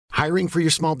Hiring for your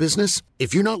small business?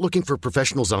 If you're not looking for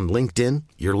professionals on LinkedIn,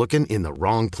 you're looking in the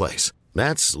wrong place.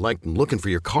 That's like looking for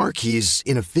your car keys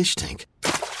in a fish tank.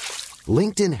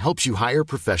 LinkedIn helps you hire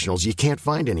professionals you can't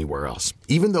find anywhere else,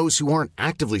 even those who aren't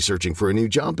actively searching for a new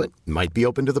job but might be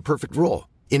open to the perfect role.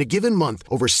 In a given month,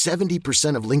 over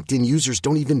 70% of LinkedIn users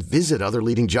don't even visit other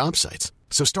leading job sites.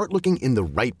 So start looking in the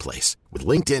right place. With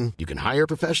LinkedIn, you can hire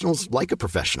professionals like a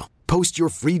professional. Post your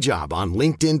free job on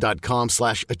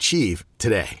linkedin.com/achieve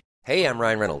today. Hey, I'm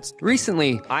Ryan Reynolds.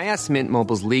 Recently, I asked Mint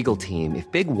Mobile's legal team if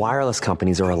big wireless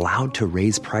companies are allowed to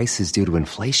raise prices due to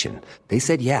inflation. They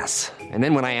said yes. And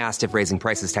then when I asked if raising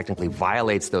prices technically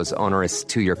violates those onerous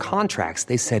two-year contracts,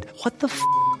 they said, "What the f***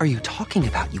 are you talking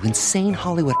about, you insane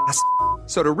Hollywood ass?"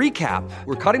 So to recap,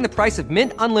 we're cutting the price of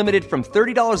Mint Unlimited from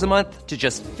 $30 a month to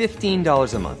just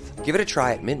 $15 a month. Give it a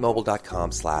try at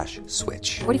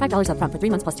mintmobile.com/switch. $45 up front for 3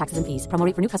 months plus taxes and fees. Promo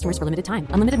rate for new customers for limited time.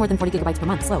 Unlimited more than 40 gigabytes per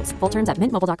month. Slows full terms at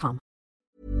mintmobile.com.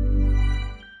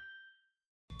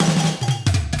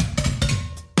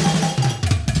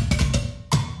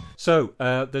 So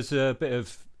there's a bit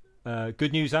of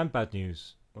good news and bad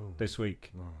news this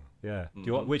week. Yeah. Do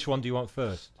you want, which one do you want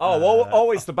first?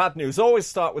 Always the bad news. Always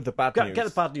start with the bad news. Get the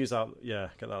bad news out. Yeah,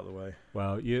 get that out of the way.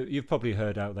 Well, you've probably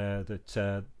heard out there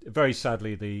that very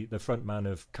sadly the front man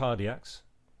of Cardiacs,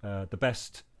 the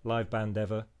best live band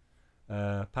ever,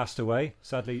 passed away.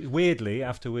 Sadly, weirdly,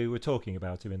 after we were talking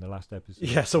about him in the last episode.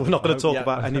 Yeah, so we're not going to talk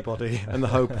about anybody in the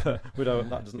hope that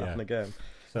doesn't happen again.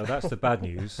 So that's the bad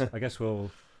news. I guess we'll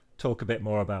talk a bit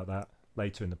more about that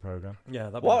later in the programme. Yeah,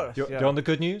 do you want the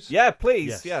good news? Yeah,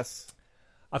 please. Yes.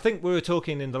 I think we were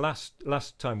talking in the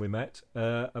last time we met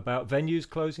about venues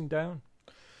closing down.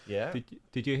 Yeah.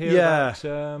 Did you hear about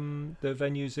the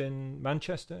venues in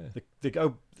Manchester?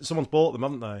 Someone's bought them,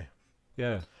 haven't they?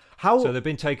 Yeah. How? So they've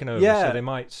been taken over, so they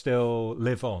might still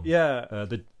live on. Yeah.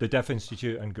 The Deaf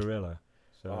Institute and Gorilla.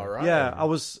 So. All right. Yeah, I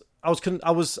was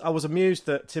amused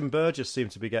that Tim Burgess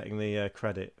seemed to be getting the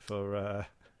credit for.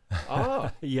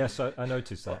 Yes, I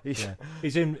noticed that.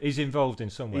 He's involved in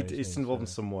some way. He's involved in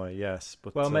some way, yes.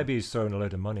 But maybe he's throwing a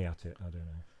load of money at it. I don't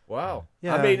know. Wow.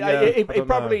 Yeah, I mean,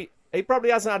 he probably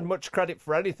hasn't had much credit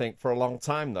for anything for a long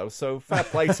time though. So fair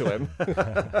play to him.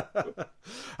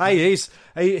 Hey,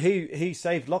 he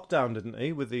saved lockdown, didn't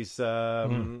he? With these.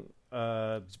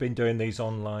 He's been doing these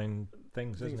online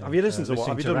things, hasn't he? Have you listened to what?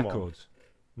 Have you done records?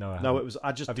 one? No, it was.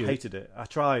 I just hated it. I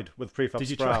tried with Prefab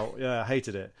Sprout. Yeah, I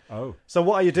hated it. Oh. So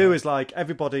what you do is like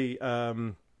everybody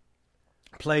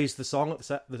plays the song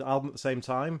the album at the same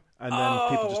time, and then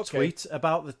people just tweet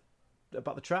about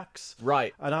the tracks.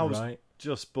 Right. And I was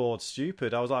just bored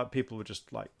stupid. I was like, people were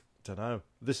just like, don't know.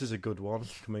 This is a good one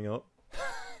coming up.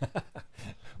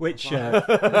 Which listen to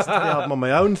the album on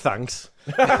my own, thanks.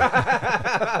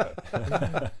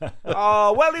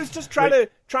 Well, he was just trying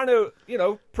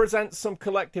to present some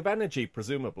collective energy,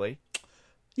 presumably.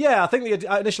 Yeah, I think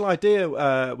the initial idea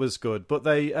was good, but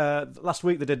they last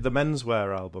week they did the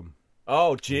menswear album.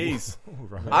 Oh, jeez.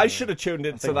 Right. I should have tuned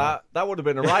into that. That would have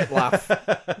been a right laugh. I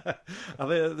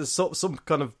think there's some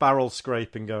kind of barrel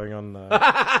scraping going on there.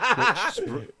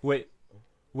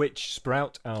 Which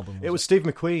Sprout album was it? Was Steve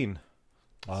McQueen.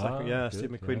 Good,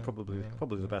 Steve McQueen,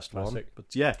 probably the best classic. one. But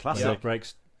yeah, classic.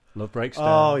 Love Breaks Down.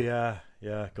 Oh yeah,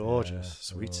 gorgeous.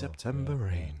 Sweet September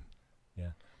rain.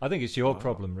 Yeah, I think it's your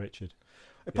problem, Richard.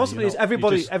 It possibly is.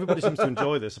 Everybody seems to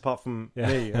enjoy this, apart from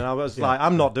me. And I was like,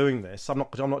 I'm not doing this. I'm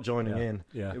not joining in.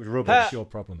 Yeah, it was rubbish. It's your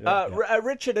problem.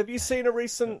 Richard, have you seen a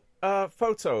recent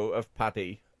photo of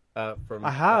Paddy? From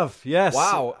I have. Yes.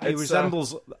 Wow, he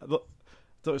resembles.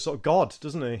 Sort of God,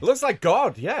 doesn't he? Looks like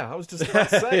God, yeah. I was just about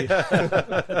to say.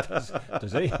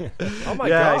 Does he? Oh my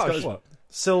gosh. He's got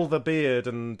silver beard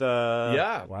and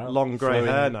long grey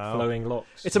hair now. Flowing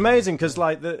locks. It's amazing because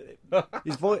like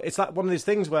his voice, it's like one of these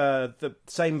things where the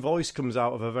same voice comes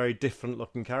out of a very different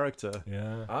looking character.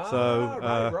 Yeah.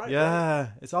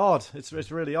 Right. It's odd. It's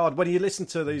really odd. When you listen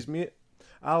to these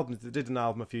albums, they did an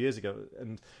album a few years ago,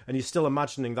 and you're still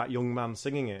imagining that young man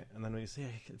singing it, and then when you see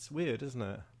it, it's weird, isn't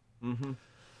it? Mm-hmm.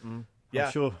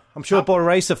 Yeah, I'm sure Boy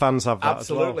Racer fans have that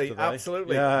absolutely, as well.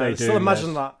 Absolutely, yeah. They still do,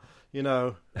 imagine that,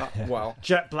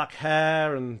 jet black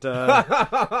hair and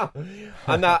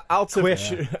and that out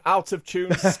of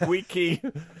tune, squeaky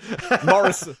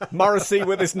Morrissey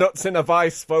with his nuts in a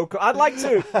vice vocal. I'd like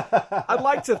to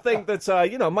think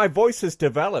that my voice has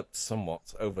developed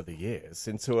somewhat over the years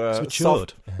into a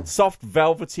soft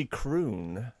velvety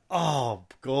croon. Oh,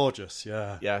 gorgeous!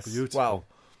 Yeah, yes, beautiful. Well,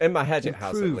 in my head, it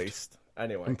has at least.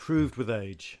 Anyway, improved with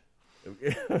age.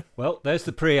 Well, there's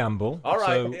the preamble. All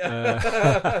right.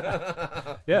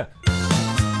 So, yeah.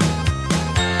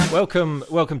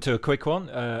 Welcome to a quick one.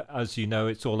 As you know,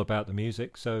 it's all about the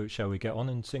music. So, shall we get on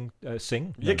and sing?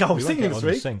 Sing? Yeah, go on, singing this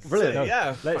week. Sing. Brilliant. No,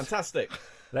 Yeah, fantastic.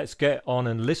 Let's get on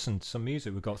and listen to some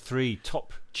music. We've got 3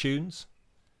 top tunes,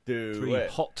 3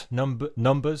 hot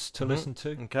numbers to listen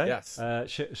to. Okay. Yes.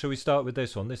 Shall we start with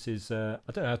this one? This is I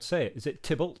don't know how to say it. Is it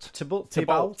Thibault? Thibault.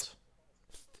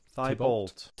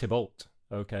 Thibault.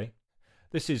 Okay.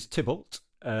 This is Thibault.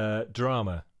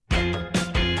 Drama.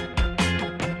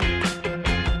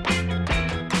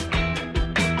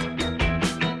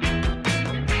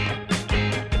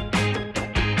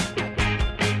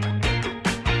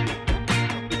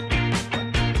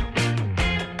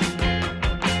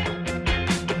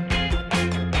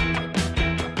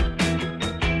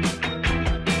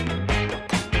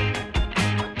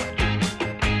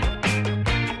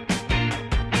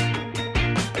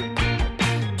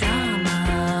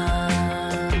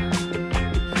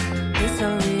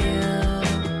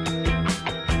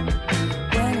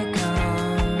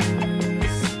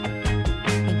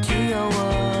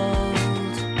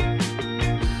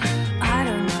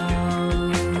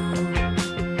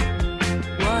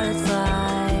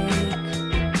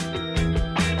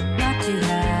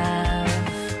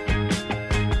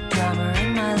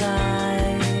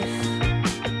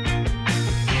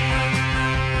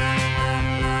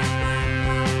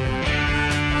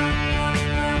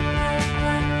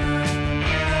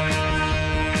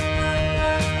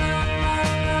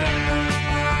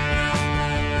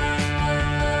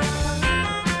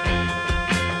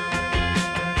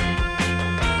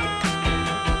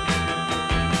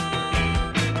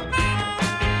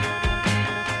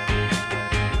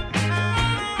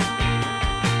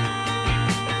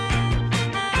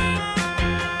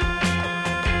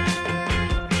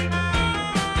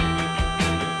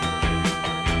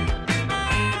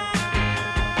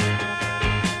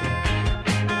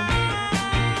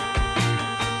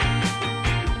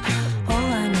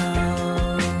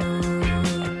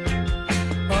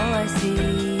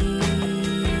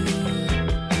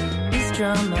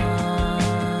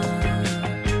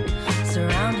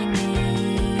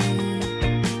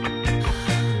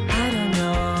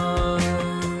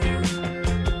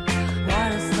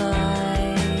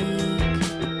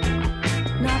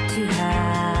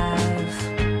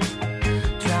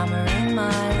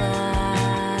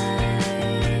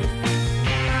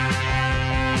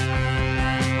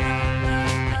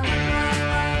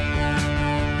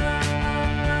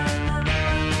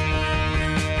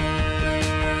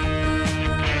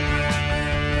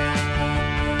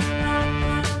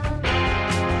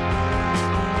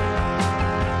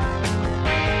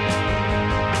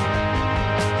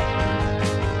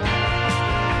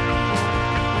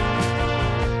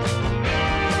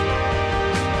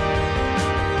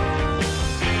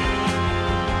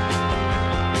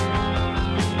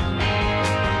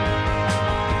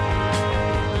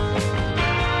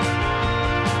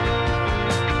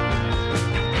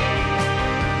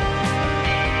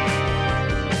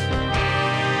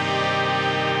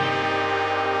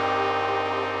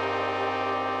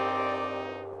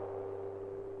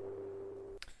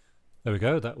 There we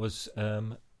go. That was Thibault.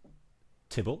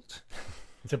 Thibault.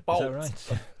 Is that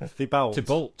right? Thibault.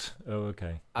 Thibault. Oh,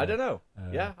 okay. I don't know.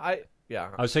 I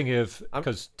was thinking of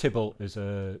because Thibault is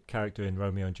a character in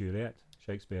Romeo and Juliet,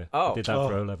 Shakespeare. Oh. I did that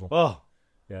for O level. Oh,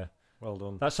 yeah. Well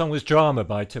done. That song was Drama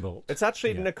by Thibault. It's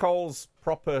actually Nicole's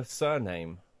proper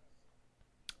surname.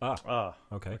 Ah.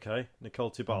 Okay. Okay.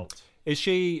 Nicole Thibault. Is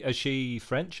she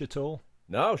French at all?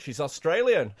 No, she's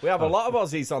Australian. We have a lot of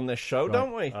Aussies on this show,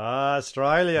 don't we?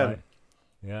 Australian. Right.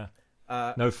 Yeah.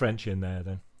 No French in there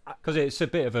then. Because it's a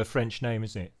bit of a French name,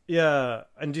 isn't it? Yeah.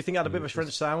 And do you think it had a bit of a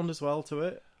French sound as well to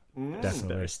it?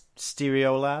 Definitely.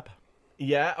 Stereo Lab.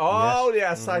 Yeah. Oh,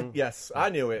 yes. Yes.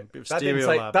 I knew it. Bit of That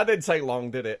Stereolab. didn't take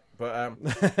long, did it? But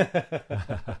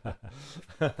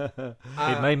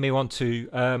it made me want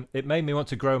to. It made me want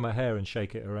to grow my hair and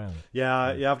shake it around. Yeah.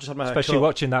 I've just had my hair Especially cut.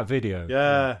 watching that video.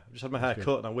 Yeah. I've just had my hair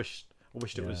cut, and I wished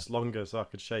it was longer so I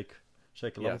could shake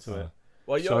along to it.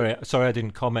 Well, sorry, I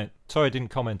didn't comment. Sorry, I didn't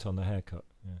comment on the haircut.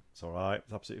 Yeah. It's all right.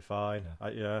 It's absolutely fine.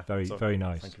 Very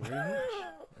nice. Thank you very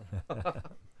much.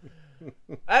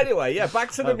 Anyway,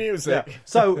 back to the music. Yeah.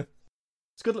 So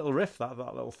it's a good little riff that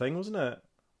little thing, wasn't it?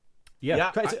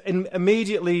 Yeah. It's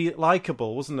immediately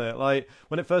likable, wasn't it? Like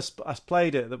when I first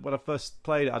played it,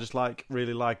 I just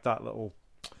really liked that little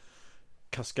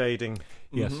cascading,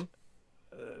 yes,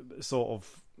 sort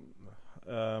of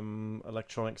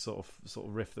electronic sort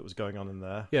of riff that was going on in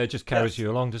there. Yeah, it just carries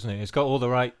you along, doesn't it? It's got all the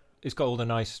right it's got all the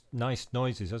nice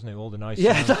noises, hasn't it? All the nice.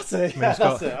 Yeah, sounds. that's it. I mean, it's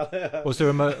got- That's it. Was there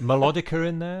a melodica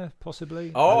in there,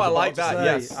 possibly? Oh, I was like about to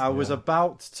that. say, Yes. I was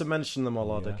about to mention the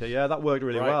melodica. Yeah, that worked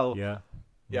really Right. well. Yeah.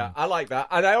 Yeah, I like that.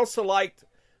 And I also liked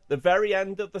the very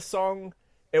end of the song.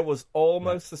 It was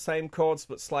almost the same chords,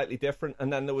 but slightly different.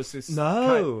 And then there was this...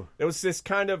 there was this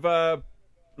kind of...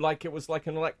 like it was like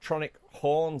an electronic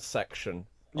horn section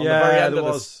on the very end there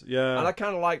of was. Yeah. And I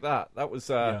kind of like that. That was...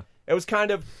 It was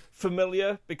kind of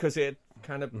familiar because it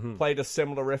kind of played a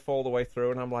similar riff all the way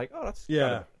through. And I'm like, oh, that's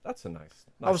that's a nice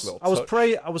little I was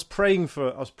touch. praying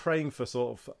for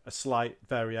sort of a slight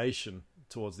variation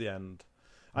towards the end.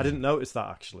 I didn't notice that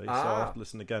actually, so I'll have to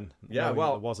listen again. Yeah, knowing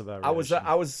well, there was a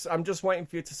variation. I'm just waiting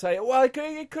for you to say, well, it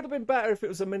could have been better if it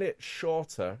was a minute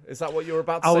shorter. Is that what you were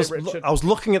about to say, Richard? I was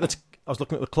looking at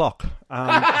the clock,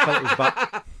 and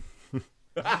I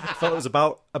felt it was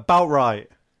about right.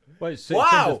 Well, it's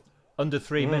Wow! under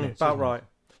 3 minutes. About isn't it? right.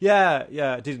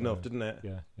 Yeah, it did enough, didn't it?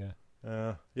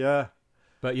 Yeah. Yeah.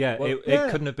 But yeah, Well,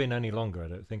 it couldn't have been any longer.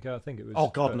 I think it was. Oh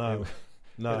God, but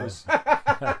no, no.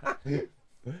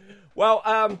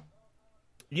 Well,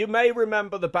 you may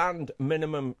remember the band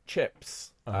Minimum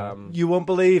Chips. You won't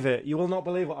believe it. You will not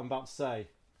believe what I'm about to say.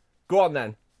 Go on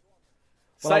then.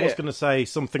 Well, I was it. going to say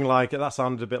something like that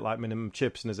sounded a bit like Minimum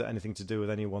Chips, and is it anything to do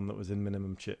with anyone that was in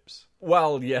Minimum Chips?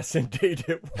 Well, yes, indeed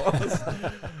it was.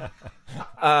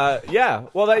 Yeah,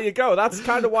 well, there you go. That's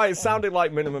kind of why it sounded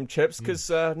like Minimum Chips, because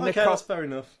Okay, that's fair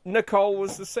enough. Nicole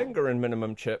was the singer in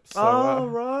Minimum Chips. So,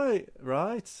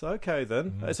 right. Okay,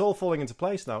 then. It's all falling into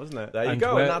place now, isn't it? there you And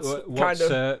go. where- And that's what's, kind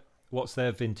of... what's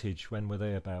their vintage? When were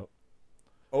they about?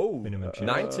 Minimum Chips.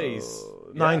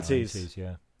 90s. 90s.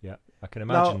 Yeah. I can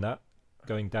imagine that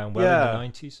going down well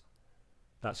in the 90s.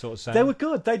 That sort of sound. They were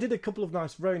good. They did a couple of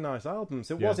very nice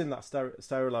albums. It Yeah. was in that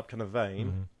Stereolab kind of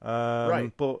vein,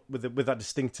 Right. but with that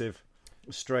distinctive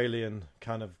Australian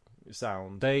kind of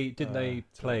sound. They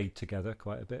play together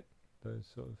quite a bit.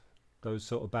 Those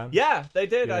sort of bands. Yeah, they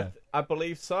did. Yeah. I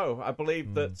believe so. I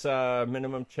believe that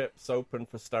Minimum Chips opened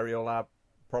for Stereolab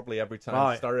probably every time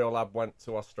Right. Stereolab went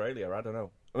to Australia. I don't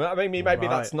know. I mean, maybe Right,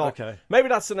 that's not. okay. Maybe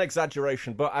that's an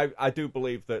exaggeration, but I do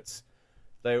believe that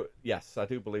I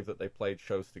do believe that they played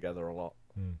shows together a lot.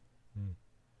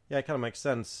 Yeah, it kind of makes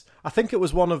sense. I think it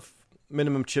was one of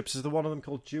Minimum Chips. Is there one of them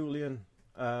called Julian?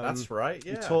 That's right.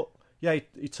 Yeah.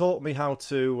 He taught me how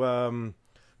to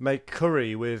make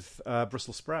curry with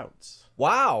Brussels sprouts.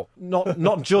 Wow.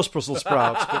 Not just Brussels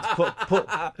sprouts, but put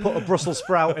a Brussels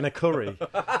sprout in a curry,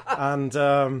 and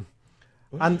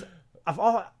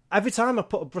every time I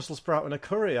put a Brussels sprout in a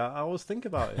curry, I always think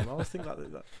about him. I always think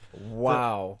that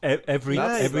Wow.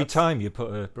 Every time you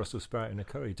put a Brussels sprout in a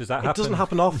curry, does that happen? it doesn't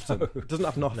happen often. It doesn't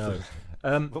happen often.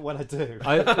 No. But when I do,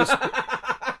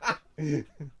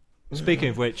 Speaking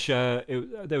of which, they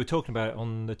were talking about it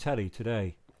on the telly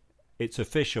today. It's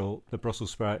official. The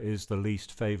Brussels sprout is the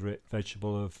least favourite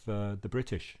vegetable of the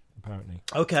British, apparently.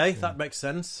 okay, that makes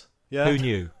sense. Yeah. Who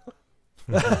knew?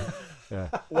 Yeah.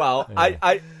 Well,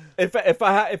 yeah.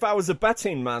 If I was a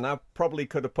betting man, I probably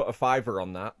could have put a fiver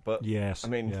on that. But Yes. I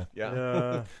mean,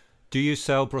 Yeah. Do you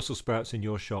sell Brussels sprouts in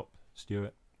your shop,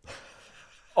 Stuart?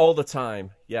 all the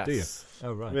time. Yes. Do you?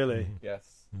 Oh, right. Really? Yes.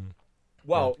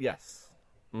 Well, yes.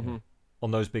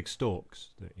 On those big stalks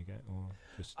that you get, or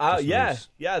just Yeah, loose?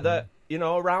 yeah.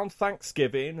 Around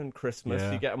Thanksgiving and Christmas,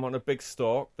 Yeah. you get them on a big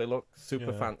stalk. They look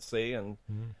super fancy, and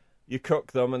you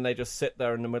cook them, and they just sit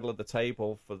there in the middle of the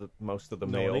table for most of the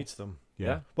No meal. one eats them.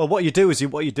 Yeah. Well, what you do is you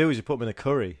put them in a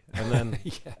curry, and then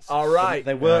Yes. All right.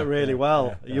 they work really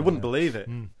well. You wouldn't believe it.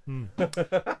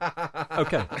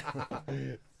 Okay.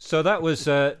 So that was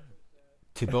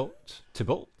Thibault.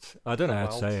 I don't know how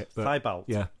to say it, but Thibault.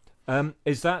 yeah.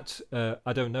 Is that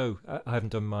I don't know. I haven't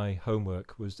done my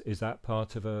homework. Is that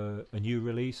part of a new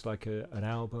release, like an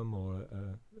album, or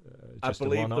just I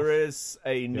believe a one-off? there is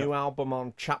a new album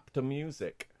on Chapter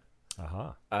Music,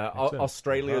 Aha.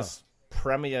 Australia's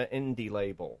premier indie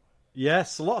label.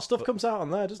 Yes, a lot of stuff comes out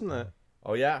on there, doesn't it?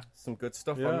 Oh yeah, some good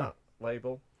stuff on Yeah. that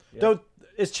label. Yeah.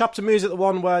 Is Chapter Music the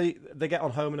one where they get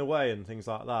on Home and Away and things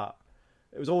like that?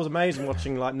 It was always amazing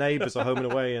watching like Neighbours or Home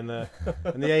and Away in the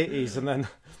 80s, and then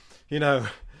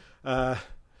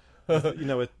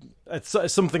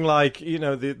it's something like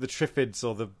the Triffids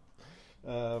or the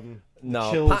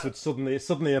Chills would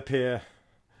suddenly appear.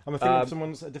 I'm thinking of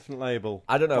someone's a different label.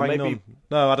 I don't know. Maybe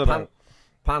no, I don't know.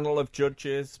 Panel of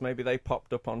Judges. Maybe they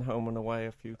popped up on Home and Away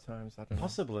a few times. I don't know.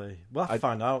 Possibly. We'll have to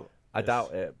find out. I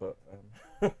doubt it, but.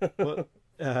 But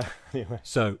anyway.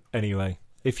 So anyway,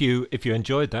 if you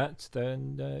enjoyed that,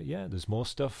 then there's more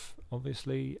stuff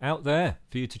obviously out there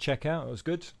for you to check out. It was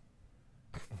good.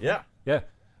 Yeah. Yeah.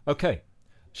 Okay.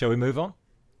 Shall we move on?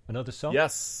 Another song?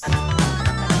 Yes.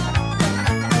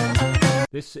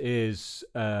 This is,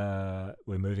 we're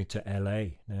moving to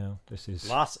LA now. This is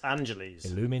Los Angeles.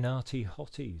 Illuminati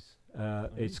Hotties.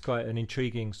 It's quite an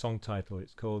intriguing song title.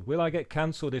 It's called Will I Get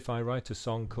Cancelled If I Write a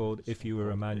Song Called If You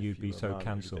Were a Man You'd Be So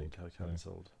Cancelled.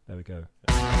 So, there we go.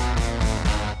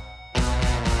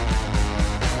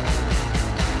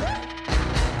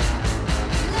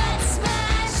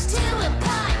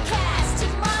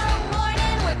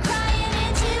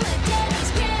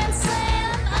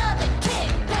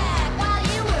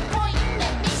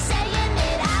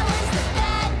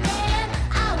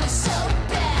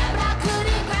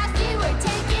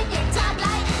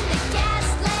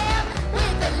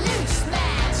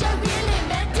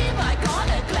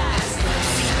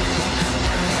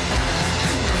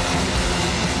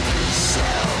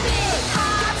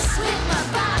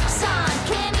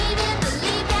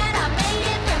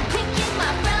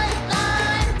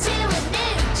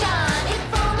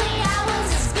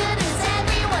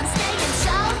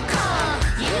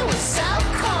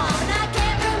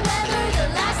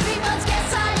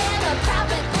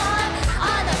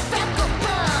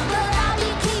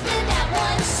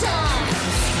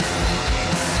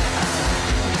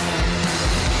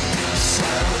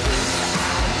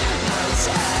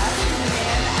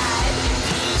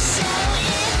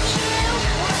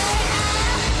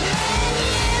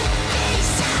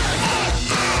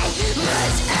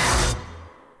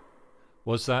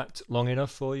 Was that long enough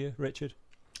for you, Richard?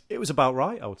 It was about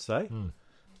right, I would say.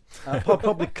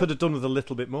 Probably could have done with a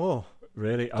little bit more.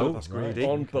 Really? Oh, that's greedy.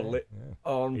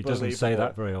 Unbelievable. He doesn't say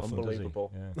that very often,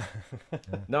 Unbelievable. does he?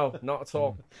 Yeah. No, not at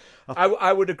all.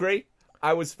 I would agree.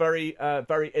 I was very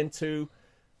into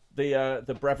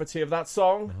the brevity of that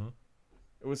song. Mm-hmm.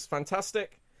 It was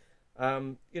fantastic.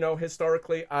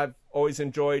 Historically, I've always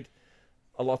enjoyed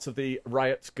a lot of the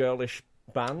Riot girlish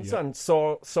bands and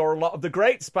saw a lot of the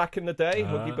greats back in the day.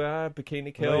 Huggy Bear,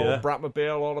 Bikini Kill,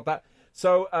 Bratmobile, all of that.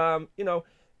 So,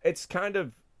 it's kind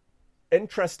of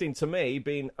interesting to me,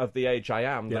 being of the age I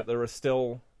am, that there are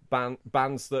still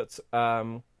bands that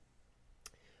are,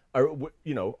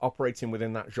 operating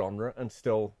within that genre and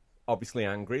still obviously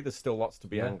angry. There's still lots to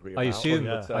be angry about.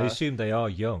 I assume they are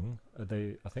young. I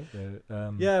think they're...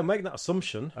 I'm making that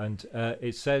assumption. And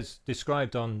it says,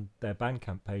 described on their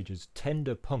Bandcamp page as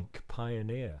tender punk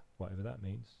pioneer, whatever that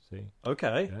means. See?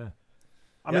 Okay. Yeah.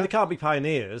 I mean, they can't be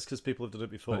pioneers because people have done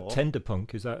it before. But tender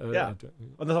punk, is that...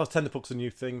 I thought tender punk's a new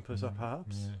thing,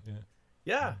 perhaps.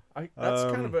 Yeah, that's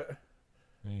kind of a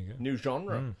there you go. new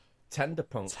genre. Tender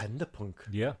punk. Tender punk.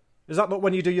 Yeah. Is that not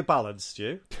when you do your ballads,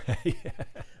 Stu?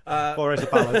 Or is a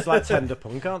ballad? It's like tender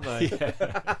punk, aren't they?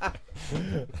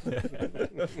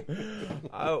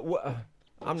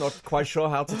 I'm not quite sure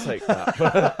how to take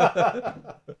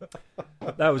that.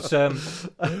 That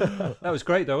was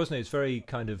great, though, wasn't it? It's very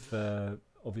kind of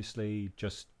obviously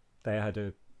just they had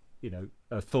a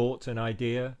thought, an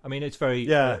idea. I mean, it's very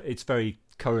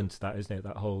current, that, isn't it?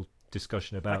 That whole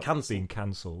discussion about being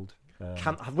cancelled.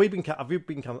 Have we been? Have you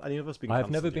been? Any of us been?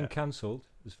 I've never been cancelled,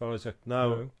 as far as I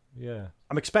know. Yeah,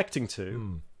 I'm expecting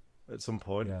to at some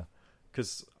point. Yeah,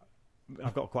 because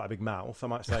I've got quite a big mouth. I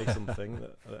might say something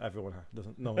that everyone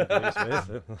doesn't know agrees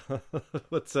with.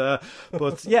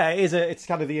 but yeah, it's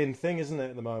kind of the in thing, isn't it?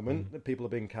 At the moment, that people are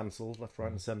being cancelled left, right,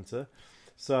 and centre.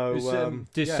 So it was,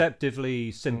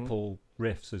 deceptively simple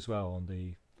riffs as well on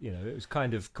the. It was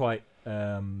kind of quite.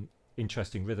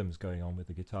 Interesting rhythms going on with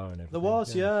the guitar and everything. There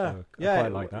was, So I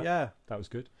quite like that. Yeah, that was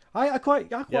good. I quite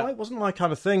it wasn't my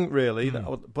kind of thing really,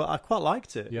 but I quite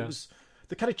liked it. Yeah. It was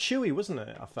the kind of chewy, wasn't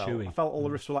it? I felt all the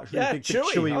riffs were like really big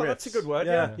chewy riffs. That's a good word.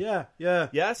 Yeah.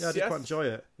 Yes, I did quite enjoy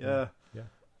it. Yeah.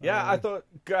 I thought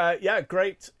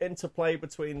great interplay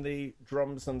between the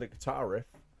drums and the guitar riff.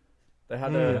 They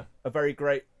had a very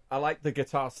great. I like the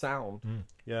guitar sound.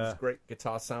 Yeah, it's great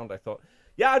guitar sound. I thought.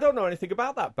 Yeah, I don't know anything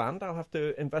about that band. I'll have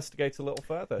to investigate a little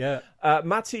further. Yeah,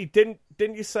 Matty, didn't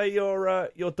you say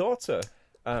your daughter?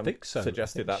 I think so.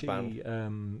 Suggested that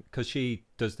band because she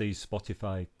does these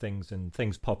Spotify things and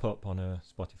things pop up on her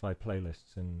Spotify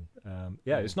playlists, and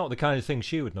it's not the kind of thing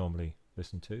she would normally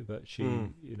listen to, but she,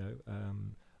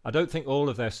 I don't think all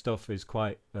of their stuff is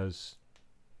quite as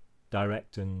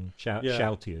direct and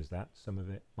shouty as that. Some of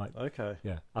it might. Okay.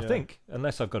 Yeah, I think,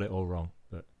 unless I've got it all wrong,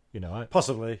 but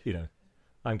possibly.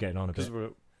 I'm getting on a bit.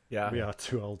 We are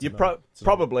too old. You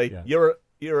probably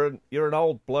you're an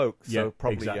old bloke, so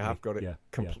probably exactly. you have got it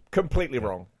completely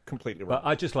wrong. Completely wrong. But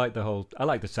I just like I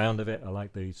like the sound of it. I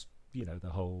like these,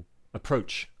 the whole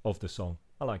approach of the song.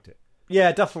 I liked it.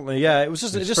 Yeah, definitely. Yeah, it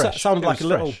just sounded like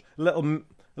a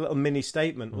little mini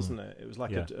statement, wasn't it? It was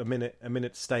like a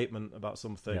minute statement about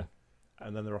something. Yeah.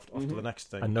 and then they're off to the next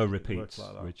thing. And no It works repeats,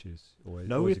 like that. which is always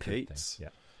No always a good thing. repeats.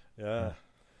 Yeah.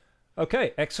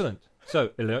 Okay, excellent.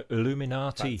 So,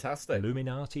 Illuminati. Fantastic.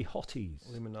 Illuminati Hotties.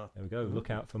 Illuminati. There we go. Look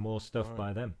out for more stuff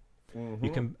by them. Mm-hmm.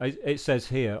 You can. It says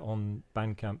here on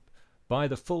Bandcamp, buy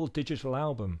the full digital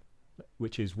album,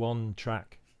 which is one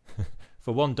track,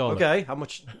 for $1. Okay, how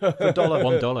much? For $1.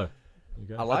 $1. There you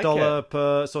go. I like $1 it.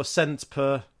 per, so a cent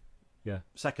per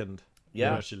second.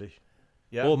 Yeah. Actually.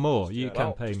 Yeah. Or more. You Well,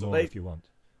 can pay just more they- if you want.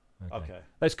 Okay.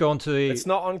 Let's go on to the. It's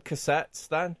not on cassettes,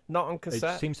 then? Not on It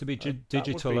cassette? seems to be That would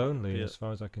digital be- only, as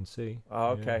far as I can see.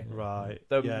 Oh, okay. Right.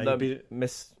 The you'd be-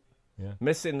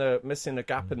 missing the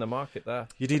gap in the market there.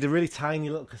 You'd need a really tiny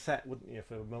little cassette, wouldn't you,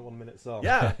 for 1 minute song?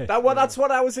 Yeah, that's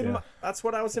what I was Yeah. that's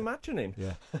what I was imagining.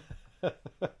 Yeah.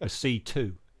 A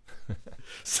C2.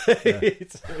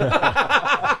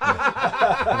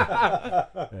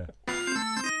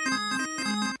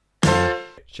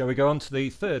 Shall we go on to the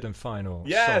third and final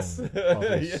Yes. song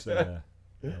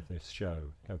of this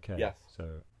show? Okay. Yes.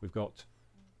 So we've got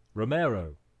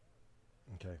Romero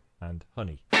Okay. and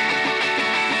Honey.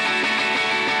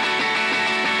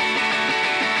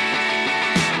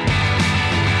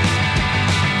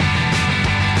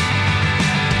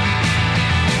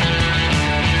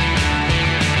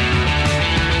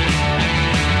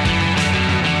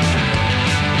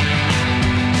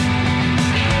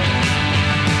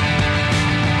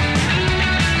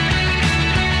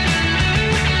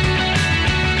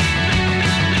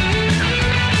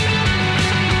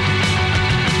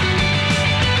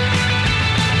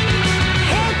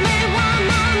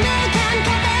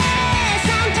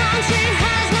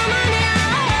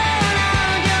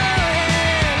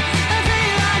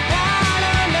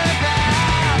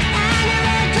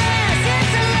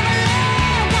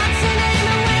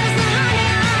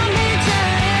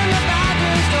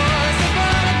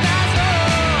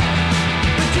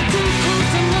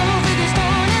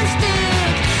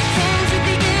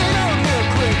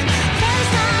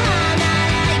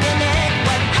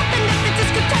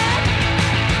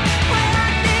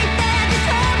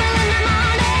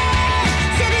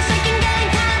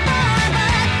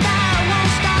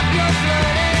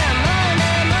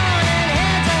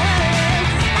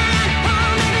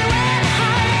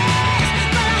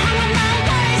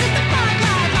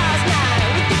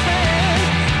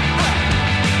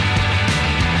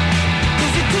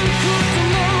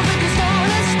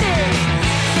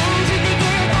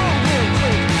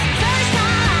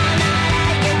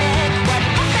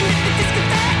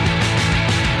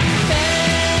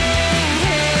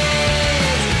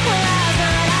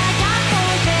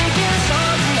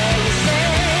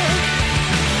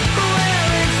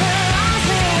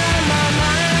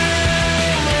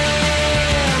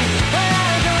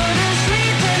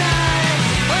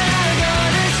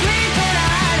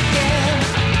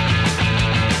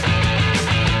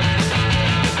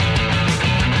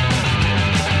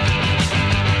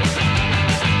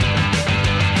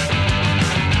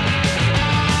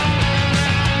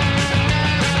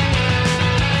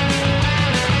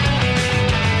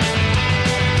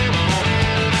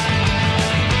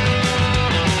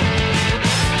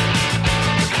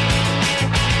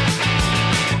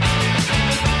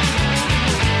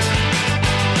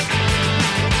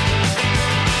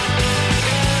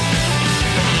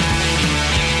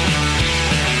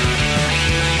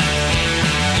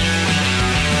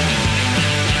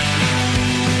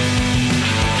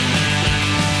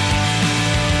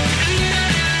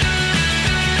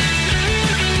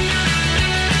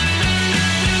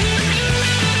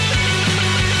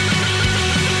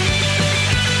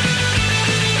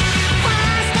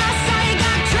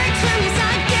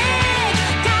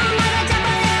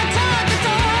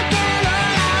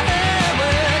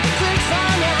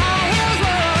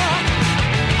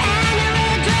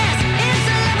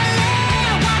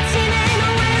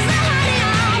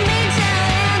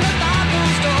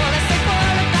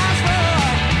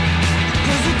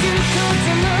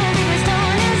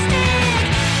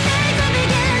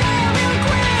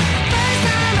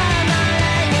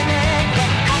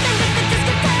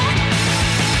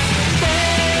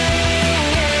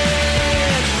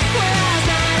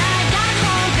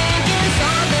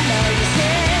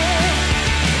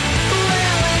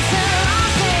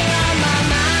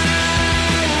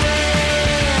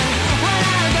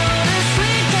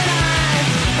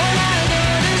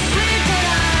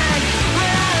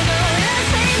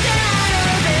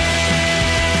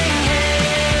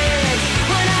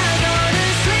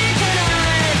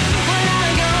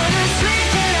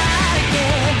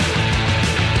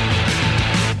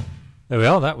 There we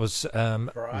are. That was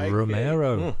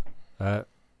Romero.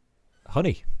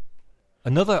 Honey.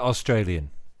 Another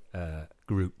Australian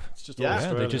group. It's just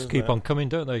Yeah, They just keep on coming,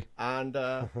 don't they? And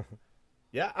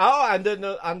yeah. Oh, and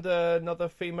another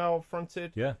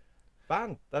female-fronted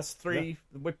band. That's three.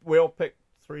 Yeah. We all picked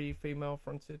 3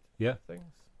 female-fronted things.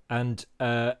 And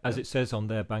as it says on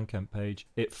their Bandcamp page,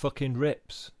 it fucking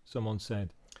rips. Someone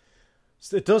said.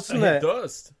 It does, doesn't it? It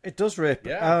does. It does rip.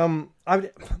 Yeah.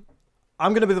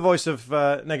 I'm going to be the voice of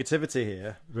negativity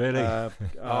here. Really? Yeah,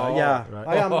 right.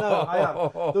 I am. No, I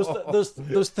am.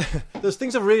 There's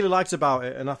things I really liked about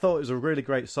it, and I thought it was a really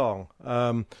great song.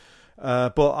 But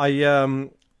I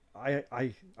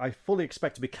fully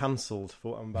expect to be cancelled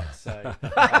for what I'm about to say.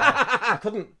 I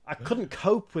couldn't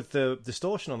cope with the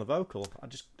distortion on the vocal. I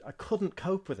couldn't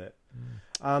cope with it,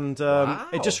 and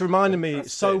it just reminded me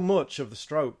so much of the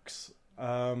Strokes.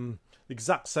 The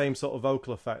exact same sort of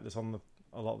vocal effect that's on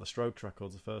a lot of the Strokes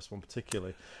records, the first one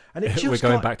particularly. And it just we're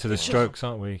going back to the Strokes,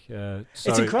 aren't we? It's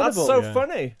incredible. That's so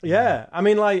funny. Yeah, I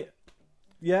mean, like,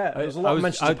 there's a lot of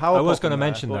mentions of power. I was going to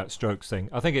mention that Strokes thing.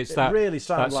 I think it's that really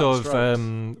that like sort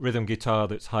of rhythm guitar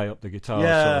that's high up the guitar.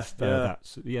 I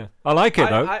like it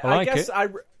though. I like it.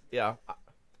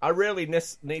 I really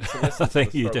need to listen I think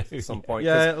to the you Strokes do. at some point.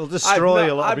 Yeah, it'll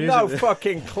destroy a lot of music. I've no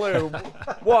fucking clue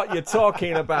what you're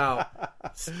talking about.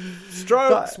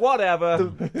 Strokes,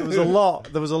 whatever. There was a lot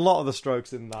of the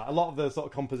Strokes in that. A lot of the sort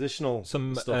of compositional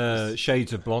some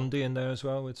shades of Blondie in there as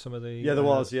well with some of the there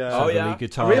was lead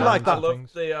guitar. I really like that.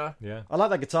 I like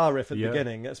that guitar riff at the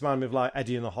beginning. It's reminded me of like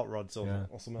Eddie and the Hot Rods or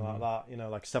something like that. You know,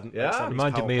 like 70s. Yeah,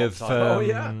 reminded me of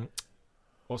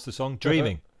what's the song?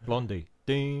 Dreaming, Blondie.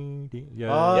 Ding, ding.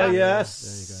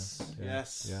 Yes. There you go.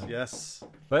 Yes.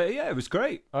 But it was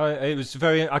great. It was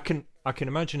very. I can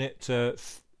imagine it.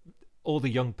 All the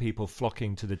young people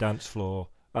flocking to the dance floor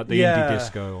at the indie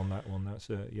disco on that one.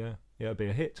 That's it'd be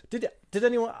a hit. Didn't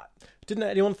anyone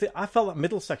think? I felt that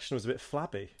middle section was a bit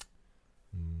flabby.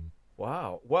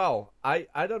 Wow. Well, I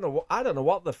don't know. I don't know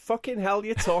what the fucking hell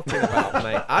you're talking about,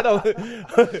 mate. I don't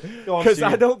because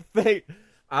I don't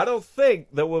think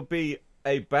there will be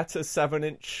a better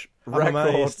 7-inch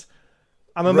record.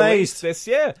 I'm amazed this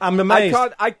year. I'm amazed.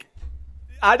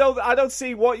 I don't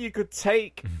see what you could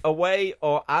take away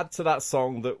or add to that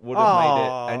song that would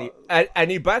have made it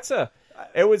any better.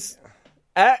 It was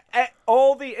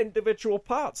all the individual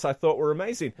parts I thought were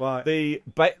amazing. Right. The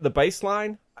bass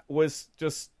line was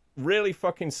just really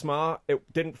fucking smart. It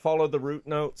didn't follow the root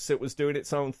notes. It was doing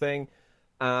its own thing.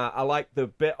 I like the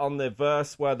bit on the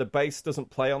verse where the bass doesn't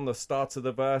play on the start of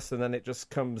the verse and then it just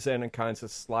comes in and kind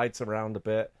of slides around a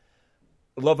bit.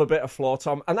 Love a bit of floor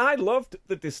tom. And I loved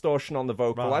the distortion on the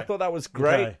vocal. Right. I thought that was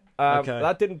great. Okay.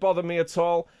 That didn't bother me at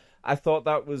all. I thought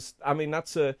that was... I mean,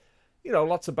 that's a... You know,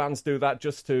 lots of bands do that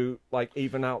just to, like,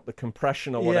 even out the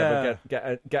compression or whatever,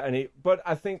 get any... But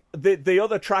I think the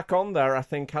other track on there, I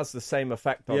think, has the same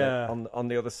effect on it, on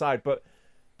the other side. But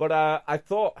I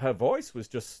thought her voice was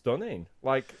just stunning,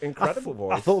 like incredible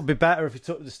voice. I thought it would be better if you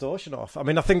took the distortion off. I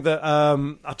mean, I think that I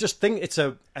think it's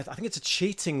a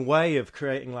cheating way of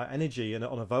creating like energy on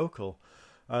a vocal,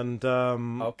 and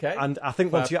and I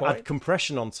think once you add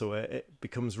compression onto it, it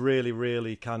becomes really,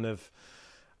 really kind of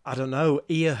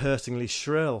ear-hurtingly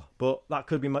shrill. But that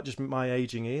could be just my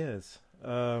aging ears.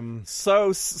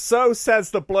 So says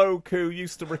the bloke who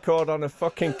used to record on a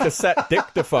fucking cassette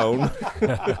dictaphone.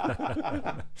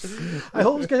 I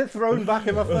always get it thrown back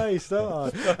in my face,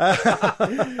 don't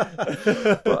I?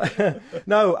 But,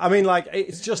 no, I mean, like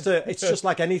it's just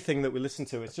like anything that we listen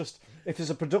to. It's just if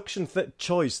there's a production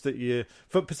choice that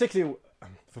particularly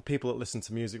for people that listen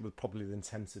to music with probably the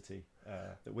intensity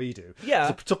that we do. Yeah,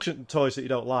 it's a production choice that you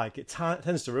don't like. It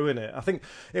tends to ruin it. I think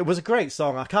it was a great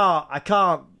song. I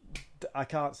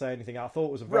can't say anything. I thought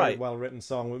it was a very well written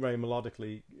song, very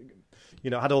melodically. You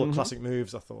know, it had all the classic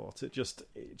moves. I thought it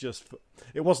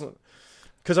wasn't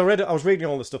because I was reading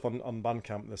all the stuff on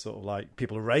Bandcamp. They're sort of like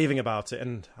people are raving about it,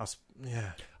 and I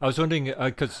was wondering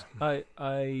because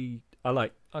I'm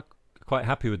quite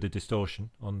happy with the distortion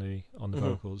on the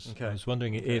vocals. Okay. I was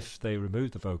wondering if they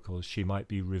removed the vocals, she might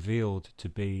be revealed to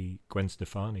be Gwen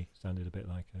Stefani. Sounded a bit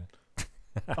like her.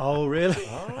 Oh, really?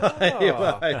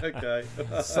 Right, okay.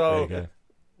 So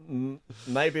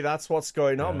maybe that's what's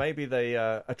going on. Maybe they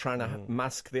are trying to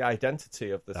mask the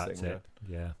identity of the singer. It.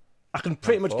 Yeah. I can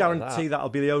pretty much guarantee that'll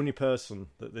be the only person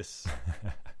that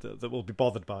that will be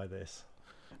bothered by this.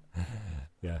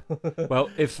 Yeah. Well,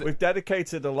 if we've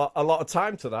dedicated a lot of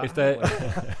time to that.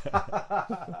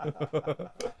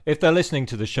 If they're listening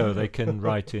to the show, they can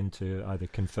write in to either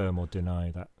confirm or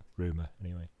deny that rumor.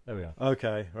 Anyway, there we are.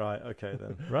 Okay, right. Okay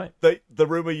then. Right. The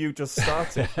rumor you just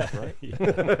started, right?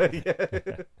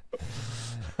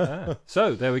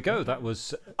 So there we go. That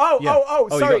was.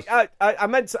 Sorry. I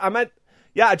meant.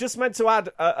 Yeah, I just meant to add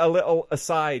a little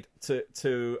aside to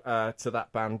that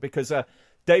band because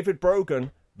David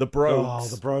Brogan, the Brogues. Oh,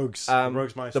 the Brogues. The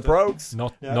Brogues-meister. The Brogues.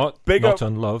 Not Big not up-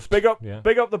 unloved. Big up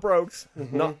the Brogues.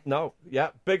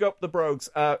 Big up the Brogues.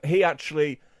 He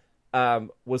actually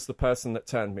was the person that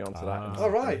turned me on to that. All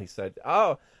right.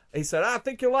 He said, I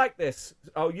think you'll like this.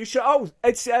 Oh, you should. Oh,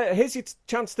 it's here's your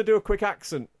chance to do a quick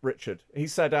accent, Richard. He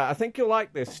said, I think you'll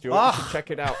like this, Stuart. You should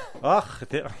check it out. No,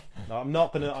 I'm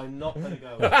not gonna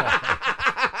go.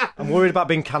 I'm worried about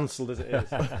being cancelled as it is.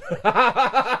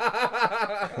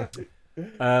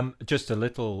 Just a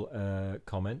little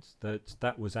comment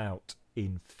that was out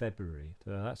in February.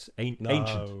 That's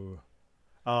ancient.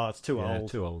 Oh, it's too old.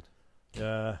 Too old.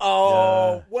 Yeah.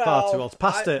 Oh, yeah. well, Far too old.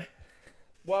 Past it.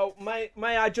 Well,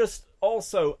 may I just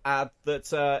also add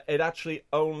that it actually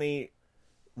only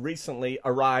recently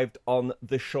arrived on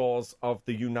the shores of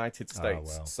the United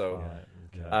States.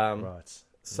 Right.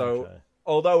 So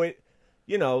although it,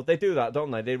 they do that,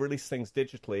 don't they? They release things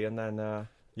digitally, and then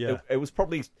it was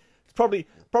probably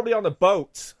on a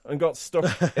boat and got stuck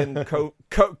in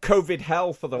COVID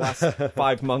hell for the last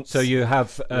 5 months. So you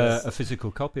have a physical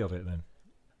copy of it then?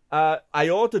 I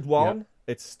ordered one. Yep.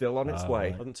 It's still on its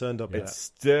way. Hasn't turned up yet. It's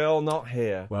still not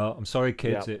here. Well, I'm sorry,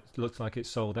 kids. Yep. It looks like it's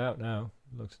sold out now.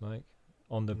 Looks like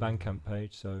on the Bandcamp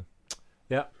page. So,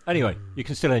 yeah. Anyway, you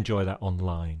can still enjoy that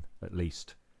online, at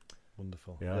least.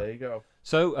 Wonderful. Yeah. There you go.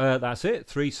 So that's it.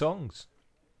 3 songs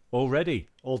already.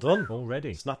 All done.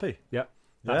 Already. Snappy. Yep.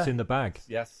 That's in the bag.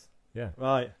 Yes. Yeah.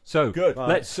 Right. So good. Right.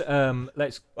 Let's.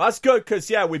 That's good because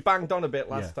we banged on a bit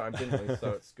last time, didn't we?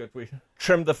 So it's good we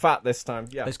trimmed the fat this time.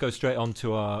 Yeah. Let's go straight on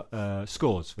to our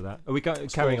scores for that. Are we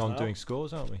carrying on doing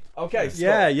scores, aren't we? Okay.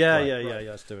 Yeah.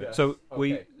 Let's do it. Yeah. So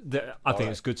I think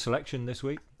it's good selection this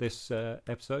week. This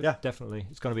episode. Yeah. Definitely.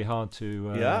 It's going to be hard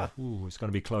to. It's going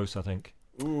to be close, I think.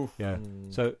 Ooh. Yeah.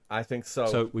 So I think so.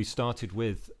 So we started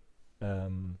with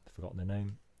I've forgotten the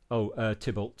name.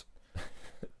 Thibault.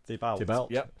 Thibault.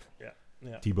 Yep.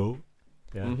 Yeah. Thibault.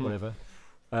 Yeah. Whatever.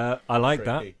 I like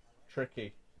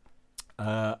Tricky.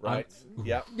 Right.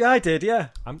 Yeah. Yeah, I did. Yeah.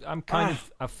 I'm kind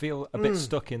of. I feel a bit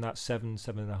stuck in that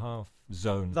 7.5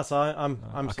 zone. That's I'm.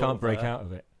 I can't break out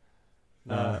of it.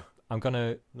 No. I'm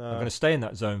gonna stay in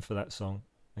that zone for that song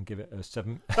and give it a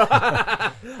 7.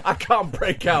 I can't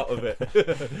break out of it.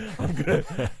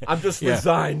 I'm just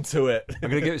resigned to it. I'm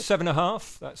gonna give it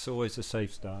 7.5. That's always a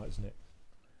safe start, isn't it?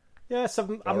 Yeah,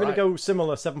 7. I'm going to go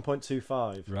similar,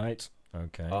 7.25. Right.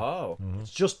 Okay. Oh.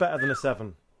 It's just better than a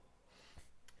 7.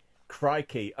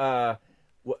 Crikey. I'm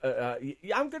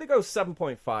going to go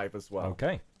 7.5 as well.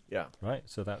 Okay. Yeah. Right.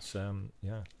 So that's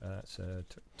that's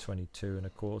 22 and a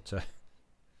quarter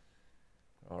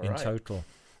in total.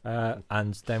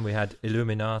 And then we had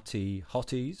Illuminati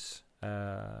Hotties.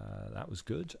 That was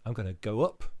good. I'm going to go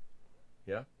up.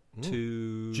 Yeah.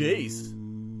 To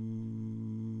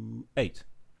 8.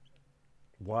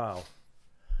 Wow.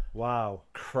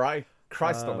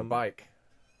 Christ on a bike.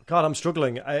 God, I'm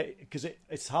struggling because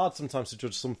it's hard sometimes to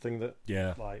judge something that,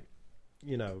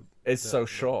 it's so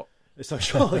short. It's so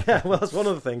short. Yeah, well, that's one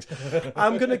of the things.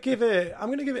 I'm gonna give it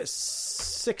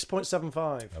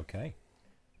 6.75. Okay.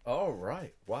 Oh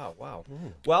right. Wow.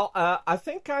 Well, I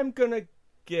think I'm gonna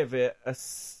give it a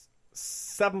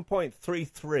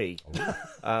 7.33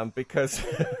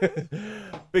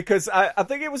 because I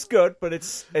think it was good, but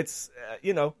it's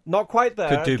not quite there.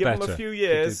 Could do Give better. them a few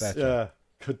years.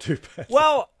 Could do better.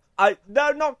 Well,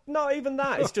 not even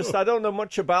that. It's just I don't know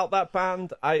much about that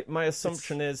band. My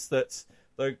assumption is that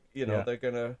they're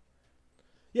gonna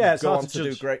go on to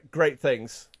do great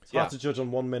things. It's hard to judge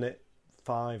on 1 minute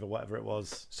 5 or whatever it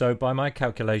was. So by my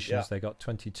calculations, they got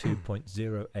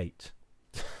 22.08.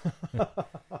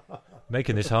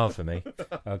 Making this hard for me.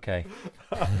 Okay.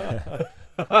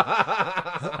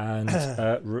 And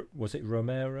was it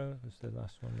Romero? Was the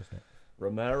last one, wasn't it?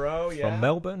 Romero, yeah. From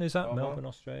Melbourne, is that Melbourne,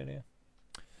 Australia?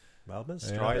 Melbourne,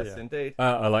 Australia. Yes, indeed.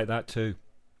 I like that too.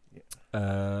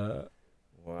 Wow.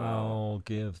 I'll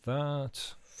give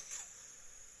that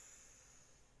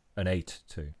an 8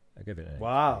 too. I'll give it an 8.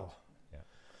 Wow.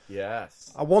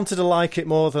 Yes. I wanted to like it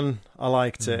more than I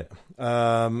liked it. It's a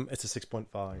 6.5.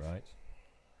 Right.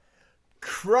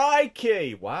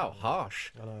 Crikey! Wow,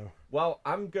 harsh. I know. Well,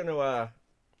 I'm gonna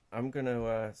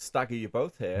stagger you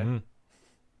both here.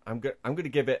 I'm gonna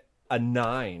give it a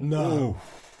 9. No. Ooh.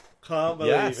 Can't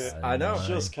believe it. I know.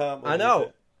 Just can't believe I know.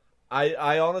 it.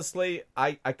 I honestly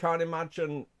I can't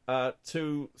imagine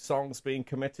 2 songs being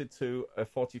committed to a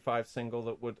 45 single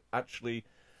that would actually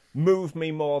move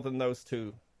me more than those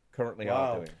 2 currently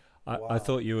are doing. I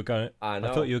thought you were going. I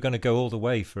thought you were going to go all the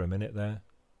way for a minute there.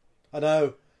 I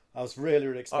know. I was really,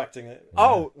 really expecting it.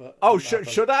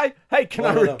 Should I? Hey, can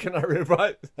I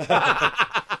rewrite?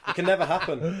 It can never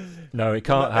happen. No, it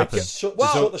can't happen. Shut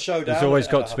the show down. There's always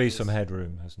got to be some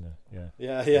headroom, hasn't there?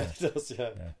 Yeah, it does.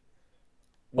 Yeah.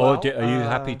 Well, are you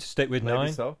happy to stick with 9?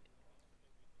 Maybe so.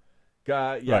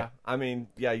 Right. I mean,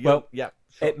 Sure.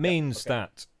 It means Okay.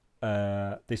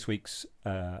 that this week's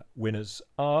winners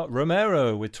are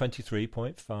Romero with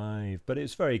 23.5, but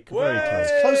it's very close.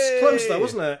 Close though,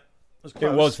 wasn't it?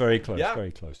 It was very close, Yeah.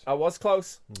 very close. I was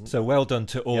close. So well done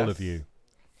to all of you.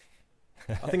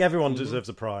 I think everyone deserves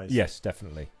a prize. Yes,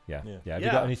 definitely. Yeah. Have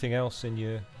you got anything else in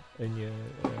your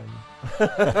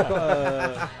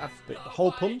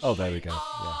Hole punch? Oh, there we go.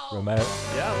 Yeah, Romero.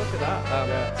 Yeah, look at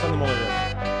that. Send them all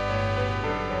in.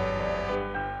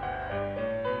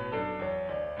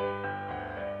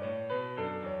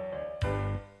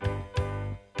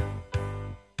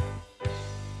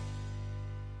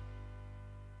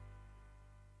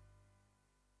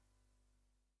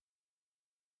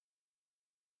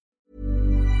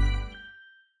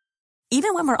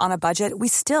 Even when we're on a budget, we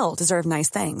still deserve nice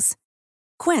things.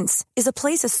 Quince is a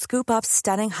place to scoop up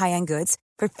stunning high-end goods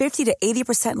for 50 to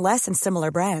 80% less than similar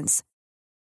brands.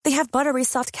 They have buttery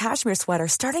soft cashmere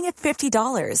sweaters starting at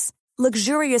 $50,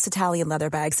 luxurious Italian leather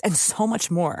bags, and so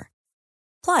much more.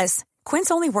 Plus,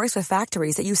 Quince only works with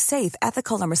factories that use safe,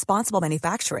 ethical, and responsible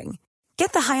manufacturing.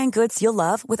 Get the high-end goods you'll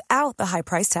love without the high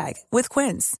price tag with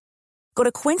Quince. Go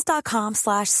to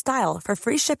quince.com/style for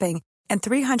free shipping and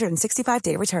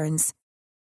 365-day returns.